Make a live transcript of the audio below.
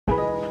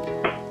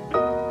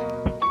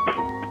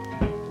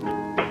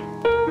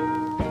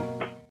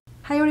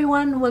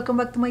everyone, welcome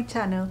back to my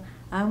channel.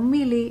 I'm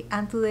Mily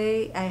and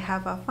today I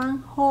have a fun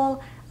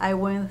haul. I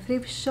went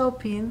thrift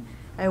shopping.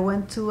 I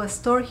went to a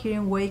store here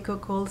in Waco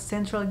called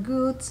Central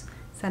Goods.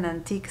 It's an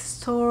antique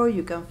store.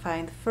 You can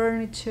find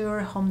furniture,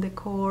 home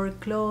decor,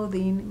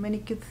 clothing, many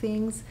cute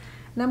things.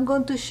 And I'm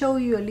going to show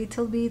you a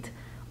little bit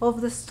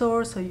of the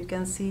store so you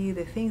can see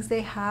the things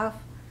they have.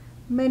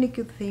 Many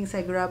cute things.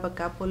 I grabbed a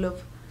couple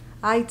of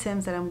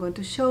items that I'm going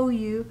to show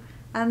you.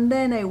 And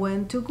then I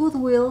went to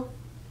Goodwill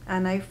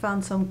and I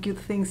found some cute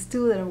things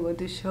too that I'm going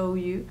to show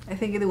you. I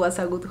think it was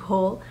a good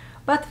haul.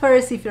 But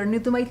first, if you're new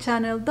to my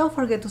channel, don't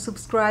forget to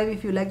subscribe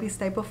if you like this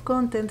type of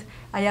content.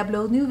 I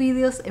upload new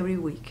videos every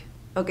week.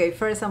 Okay,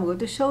 first I'm going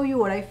to show you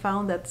what I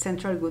found at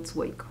Central Goods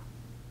Waco.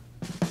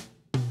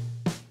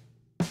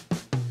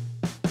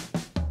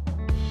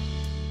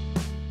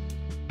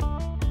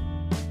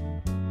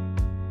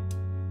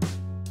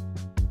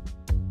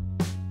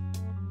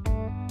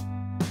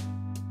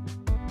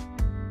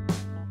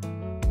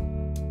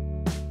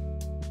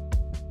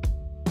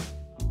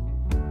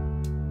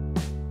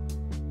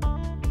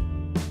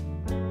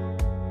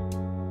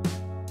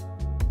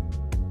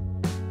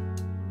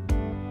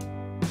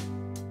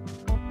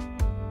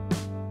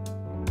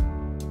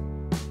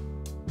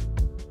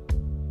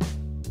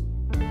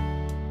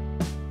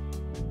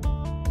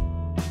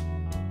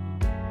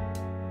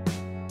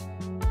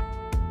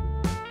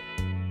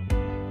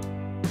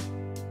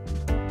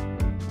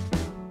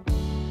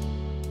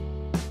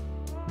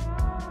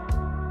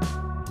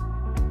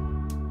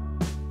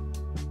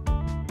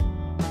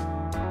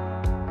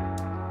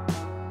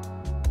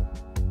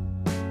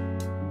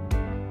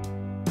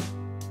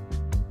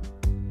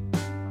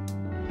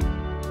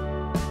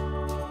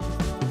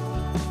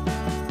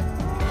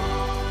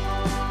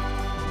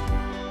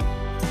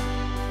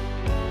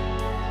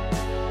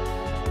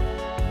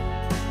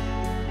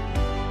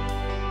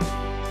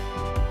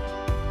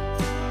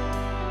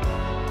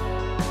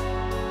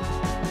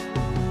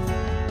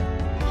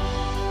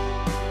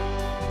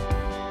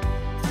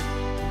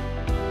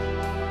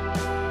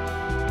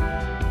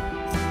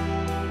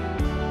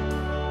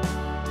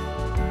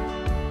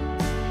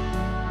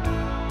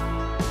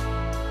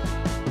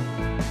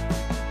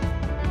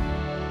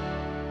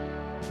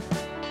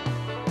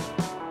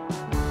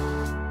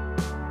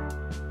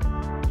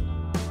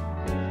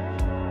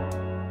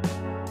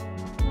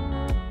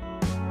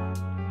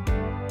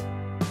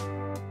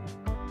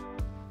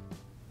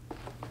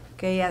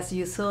 Okay, as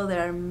you saw,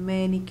 there are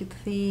many cute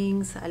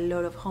things, a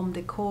lot of home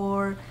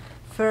decor,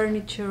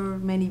 furniture,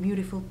 many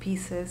beautiful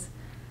pieces.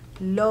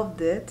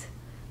 Loved it.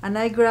 And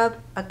I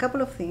grabbed a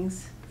couple of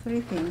things,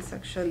 3 things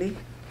actually,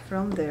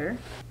 from there.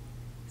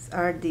 These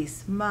are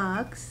these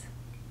mugs.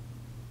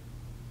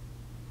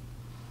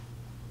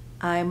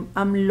 I'm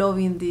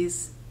loving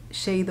this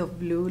shade of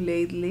blue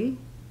lately,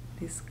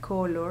 this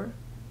color.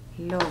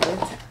 Love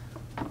it.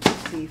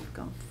 Let's see if I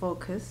can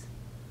focus.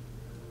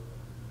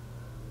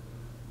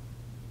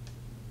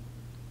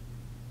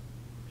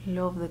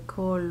 Love the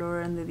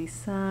color and the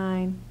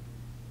design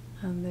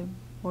and the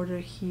border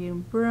here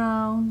in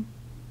brown.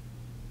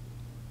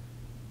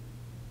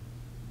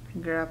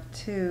 Grabbed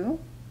 2.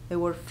 They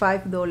were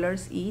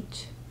 $5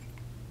 each.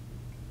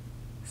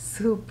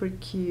 Super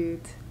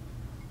cute.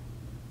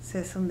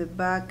 Says on the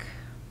back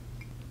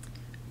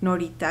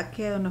Noritake.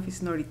 I don't know if it's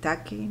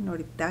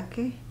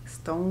Noritake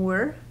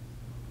stoneware.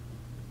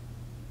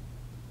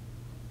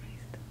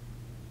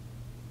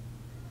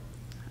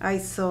 I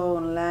saw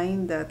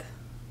online that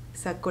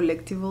it's a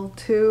collectible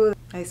too.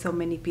 I saw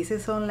many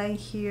pieces online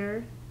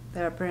here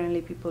that apparently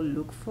people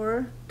look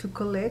for to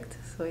collect.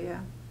 So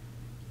yeah,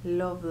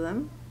 love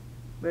them.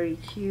 Very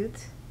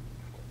cute.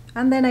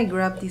 And then I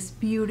grabbed this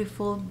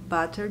beautiful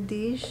butter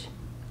dish.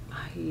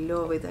 I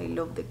love it. I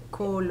love the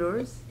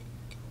colors.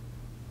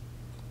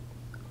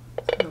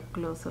 So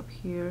close up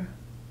here.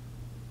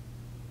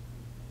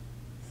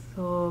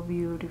 So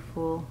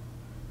beautiful.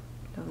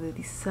 Love the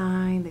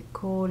design, the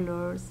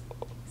colors.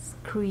 It's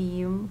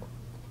cream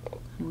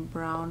and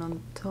brown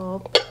on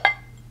top.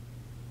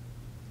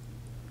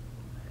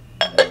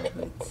 Love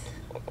it.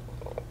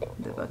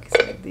 The back is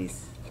like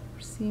this,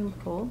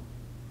 simple,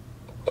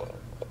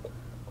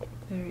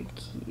 very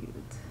cute.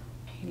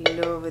 I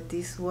love it.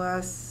 This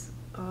was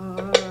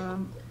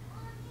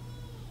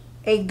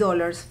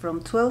 $8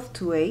 from 12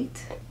 to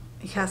 8.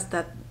 It has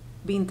that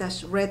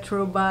vintage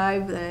retro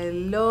vibe that I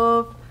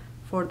love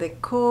for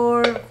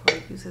decor, for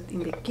use it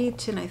in the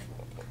kitchen.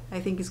 I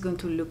think it's going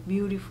to look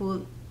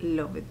beautiful.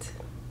 Love it.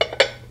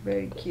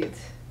 Very cute.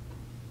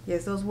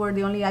 Yes, those were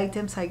the only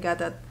items I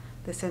got at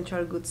the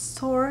Central Goods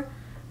store.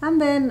 And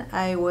then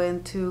I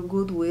went to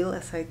Goodwill,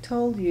 as I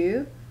told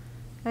you.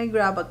 I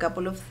grabbed a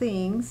couple of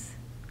things.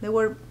 There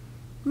were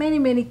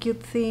many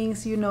cute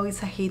things. You know,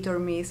 it's a hit or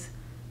miss.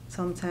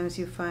 Sometimes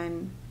you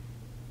find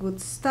good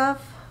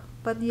stuff.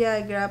 But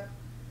yeah,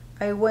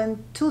 I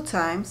went 2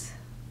 times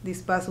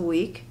this past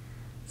week.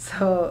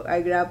 So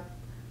I grabbed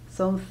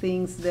some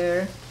things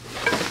there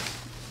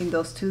in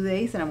those 2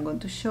 days and I'm going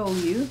to show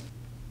you.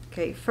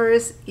 Okay,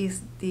 first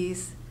is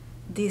this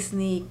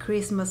Disney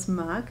Christmas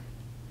mug.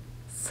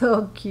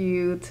 So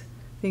cute.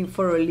 think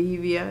for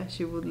Olivia,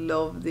 she would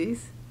love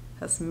this.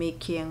 Has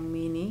Mickey and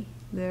Minnie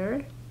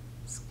there.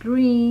 It's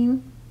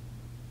green.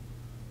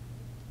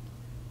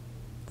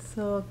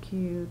 So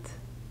cute.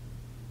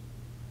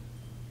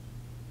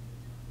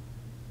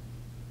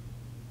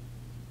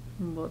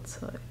 On both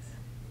sides.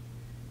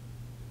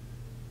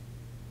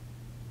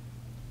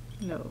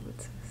 Love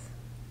it. Says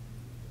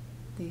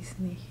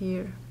Disney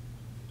here.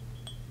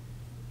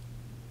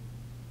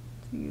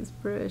 It's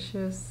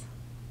precious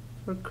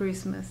for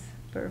Christmas.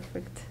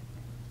 Perfect.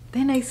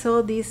 Then I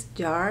saw this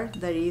jar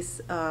that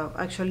is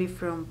actually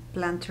from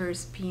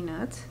Planters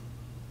Peanut.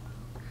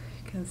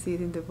 You can see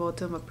it in the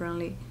bottom.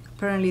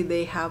 Apparently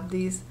they have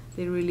this.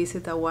 They released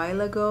it a while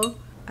ago.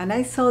 And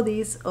I saw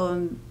this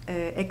on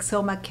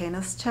Exo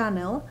McKenna's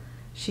channel.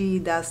 She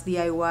does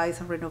DIYs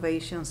and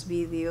renovations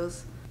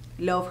videos.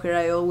 Love her.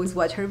 I always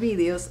watch her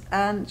videos.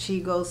 And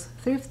she goes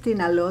thrifting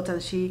a lot,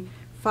 and she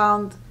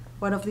found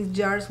one of these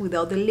jars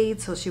without the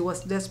lid, so she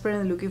was desperate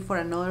and looking for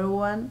another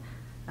one.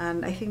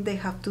 And I think they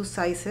have 2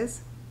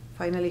 sizes.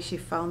 Finally she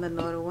found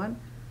another one.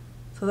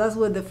 So that's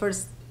what the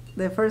first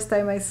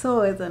time I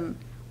saw it, and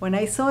when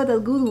I saw it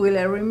at Goodwill,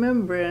 I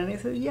remember, and I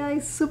said, yeah,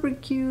 it's super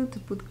cute to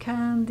put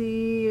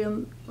candy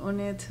on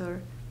it,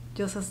 or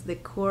just as a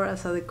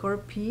decor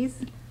piece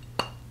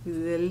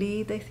with the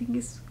lid. I think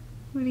it's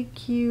really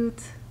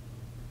cute,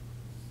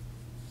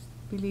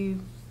 really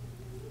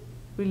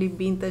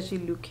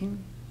vintagey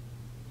looking.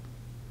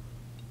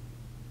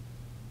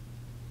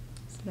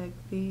 It's like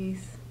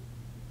this.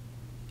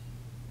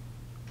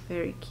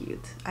 Very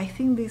cute. I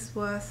think this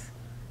was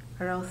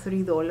around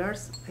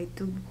 $3. I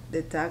took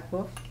the tag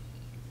off.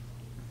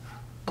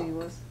 It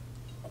was.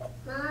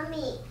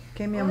 Mommy.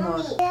 ¿Qué, mi amor?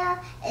 Mommy,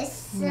 it's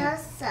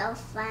so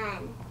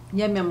fun.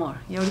 Ya, mi amor.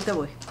 Y ahorita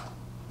voy.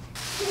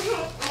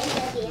 I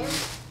love you.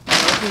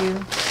 Love you.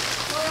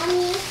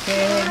 Mommy. ¿Qué?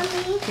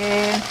 Mommy. ¿Qué?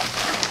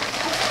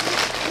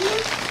 You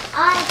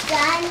are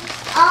done.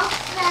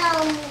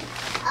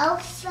 I'll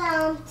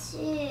film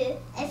too.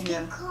 If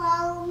you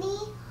call me,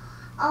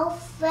 I'll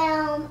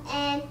film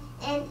and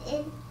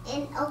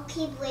I'll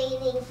keep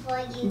waiting for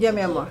you. Ya,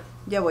 mi amor.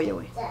 Ya voy.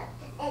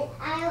 And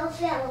I will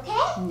film,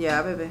 okay?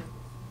 Ya, bebé.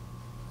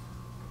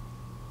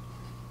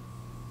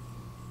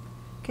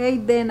 Okay,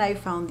 then I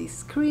found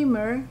this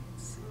creamer.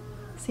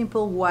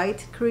 Simple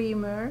white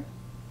creamer.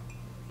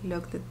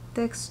 Look, the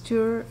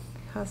texture it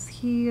has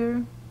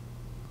here.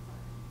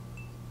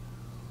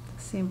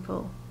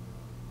 Simple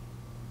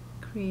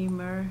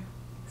creamer.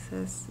 It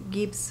says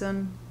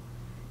Gibson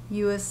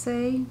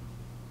USA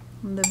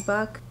on the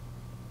back.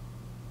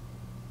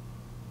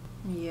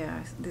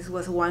 Yeah, this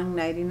was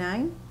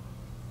 $1.99.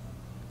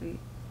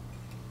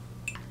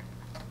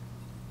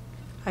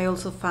 I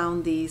also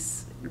found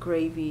this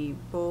gravy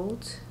bowl.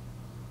 It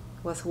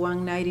was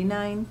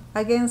 $1.99.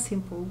 Again,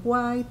 simple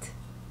white,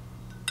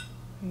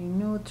 very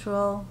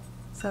neutral.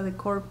 It's a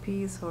decor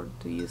piece, or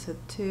to use it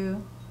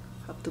too.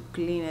 Have to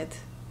clean it.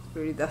 It's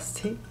very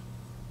dusty.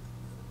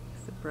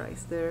 It's the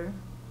price there.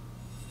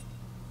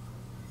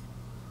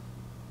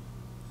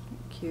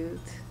 Cute.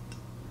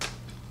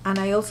 And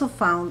I also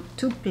found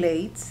 2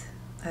 plates.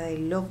 I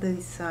love the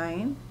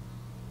design.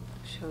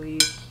 Show you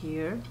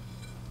here.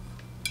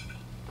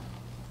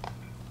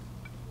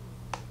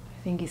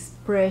 I think it's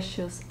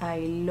precious. I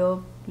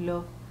love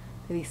the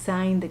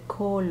design, the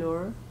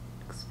color.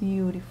 Looks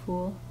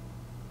beautiful.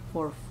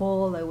 For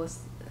fall, I was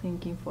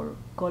thinking for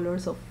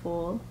colors of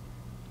fall.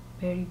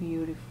 Very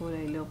beautiful.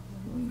 I love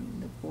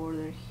the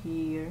border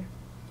here.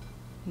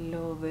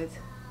 Love it.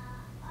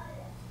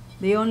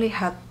 They only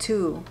had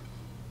 2.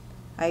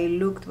 I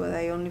looked, but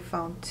I only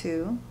found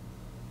 2.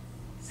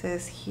 It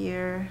says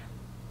here,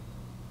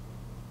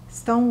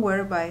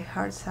 Stoneware by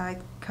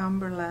Heartside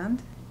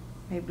Cumberland,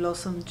 May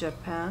Blossom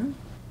Japan.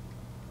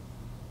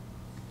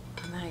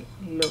 And I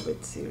love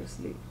it,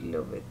 seriously,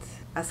 love it.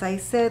 As I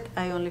said,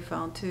 I only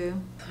found 2.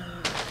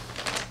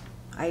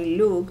 I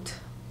looked,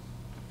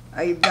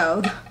 I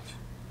doubt,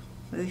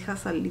 but it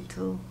has a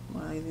little,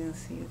 well, I didn't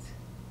see it.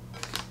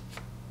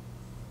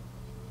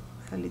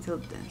 It's a little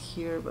dent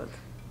here, but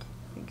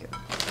I think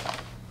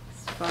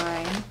it's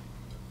fine.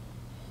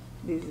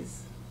 This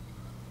is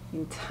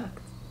intact.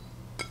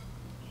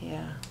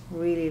 Yeah,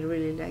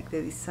 really like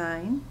the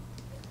design.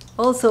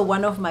 Also,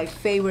 one of my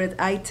favorite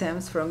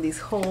items from this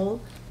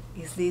haul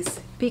is this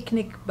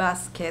picnic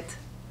basket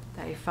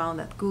that I found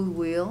at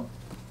Goodwill.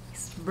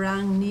 It's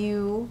brand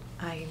new.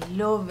 I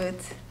love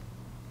it.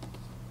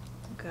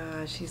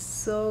 Gosh, it's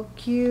so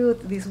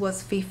cute. This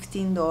was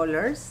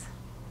 $15.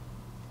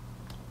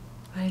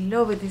 I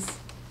love it. It's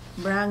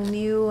brand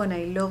new, and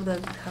I love that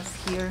it has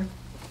here.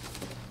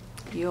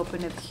 You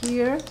open it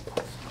here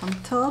on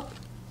top,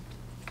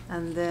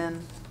 and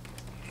then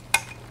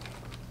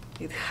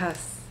it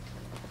has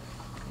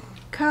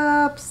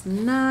cups,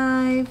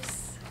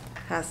 knives,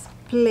 has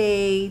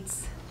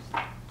plates,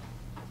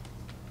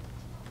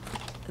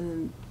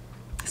 and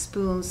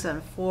spoons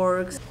and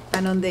forks.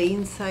 And on the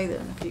inside, I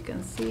don't know if you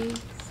can see,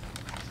 it's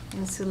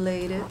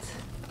insulated.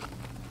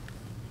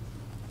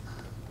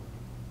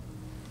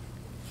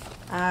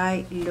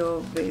 I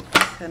love it.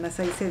 And as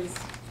I said, it's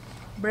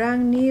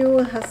brand new,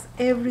 has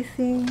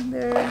everything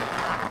there.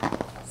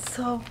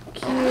 So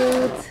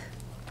cute.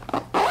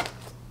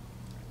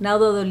 Now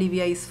that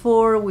Olivia is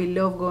 4, we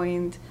love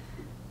going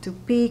to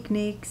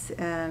picnics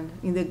and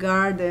in the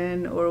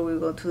garden, or we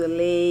go to the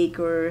lake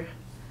or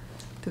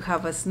to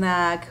have a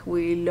snack.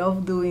 We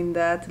love doing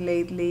that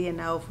lately, and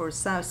now for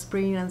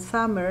spring and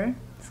summer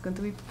it's going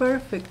to be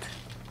perfect.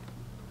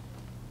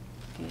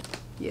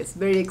 Yes,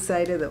 very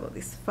excited about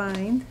this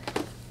find.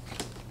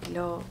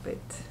 Love it.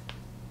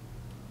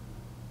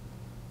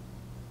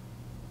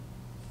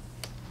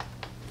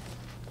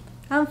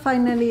 And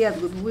finally at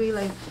Goodwill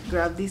I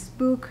grabbed this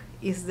book.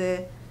 It's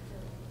the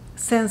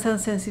Sense and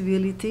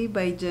Sensibility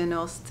by Jane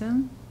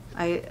Austen.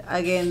 I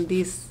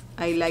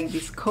like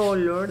this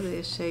color,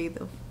 the shade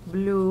of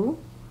blue.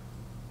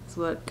 It's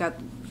what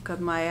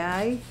caught my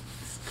eye.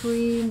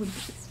 Screen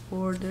with this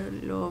border,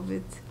 love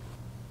it.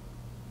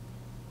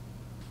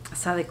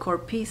 It's a decor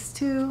piece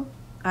too.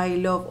 I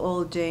love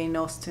all Jane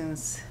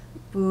Austen's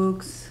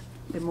books,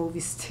 the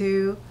movies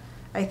too.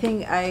 I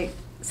think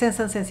Sense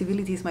and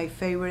Sensibility is my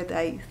favorite.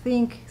 I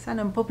think it's an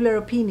unpopular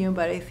opinion,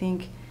 but I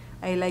think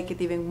I like it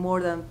even more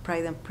than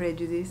Pride and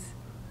Prejudice.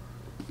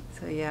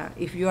 So yeah,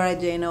 if you are a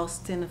Jane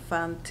Austen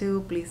fan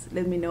too, please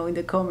let me know in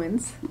the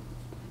comments.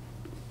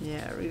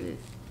 Yeah, I really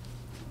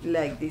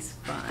like this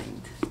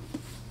find.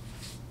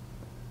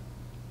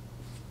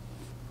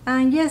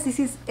 And yes, this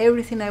is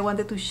everything I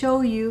wanted to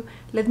show you.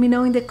 Let me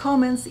know in the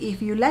comments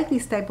if you like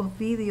this type of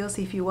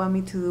videos, if you want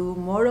me to do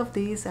more of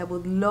this. I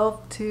would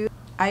love to.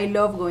 I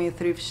love going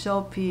thrift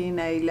shopping.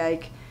 I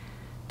like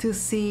to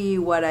see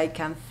what I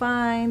can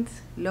find.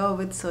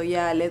 Love it. So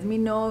yeah, let me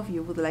know if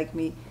you would like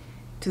me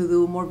to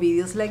do more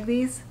videos like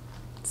this.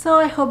 So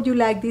I hope you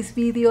like this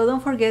video.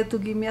 Don't forget to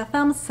give me a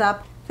thumbs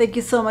up. Thank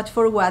you so much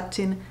for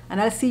watching, and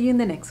I'll see you in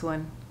the next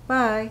one.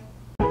 Bye!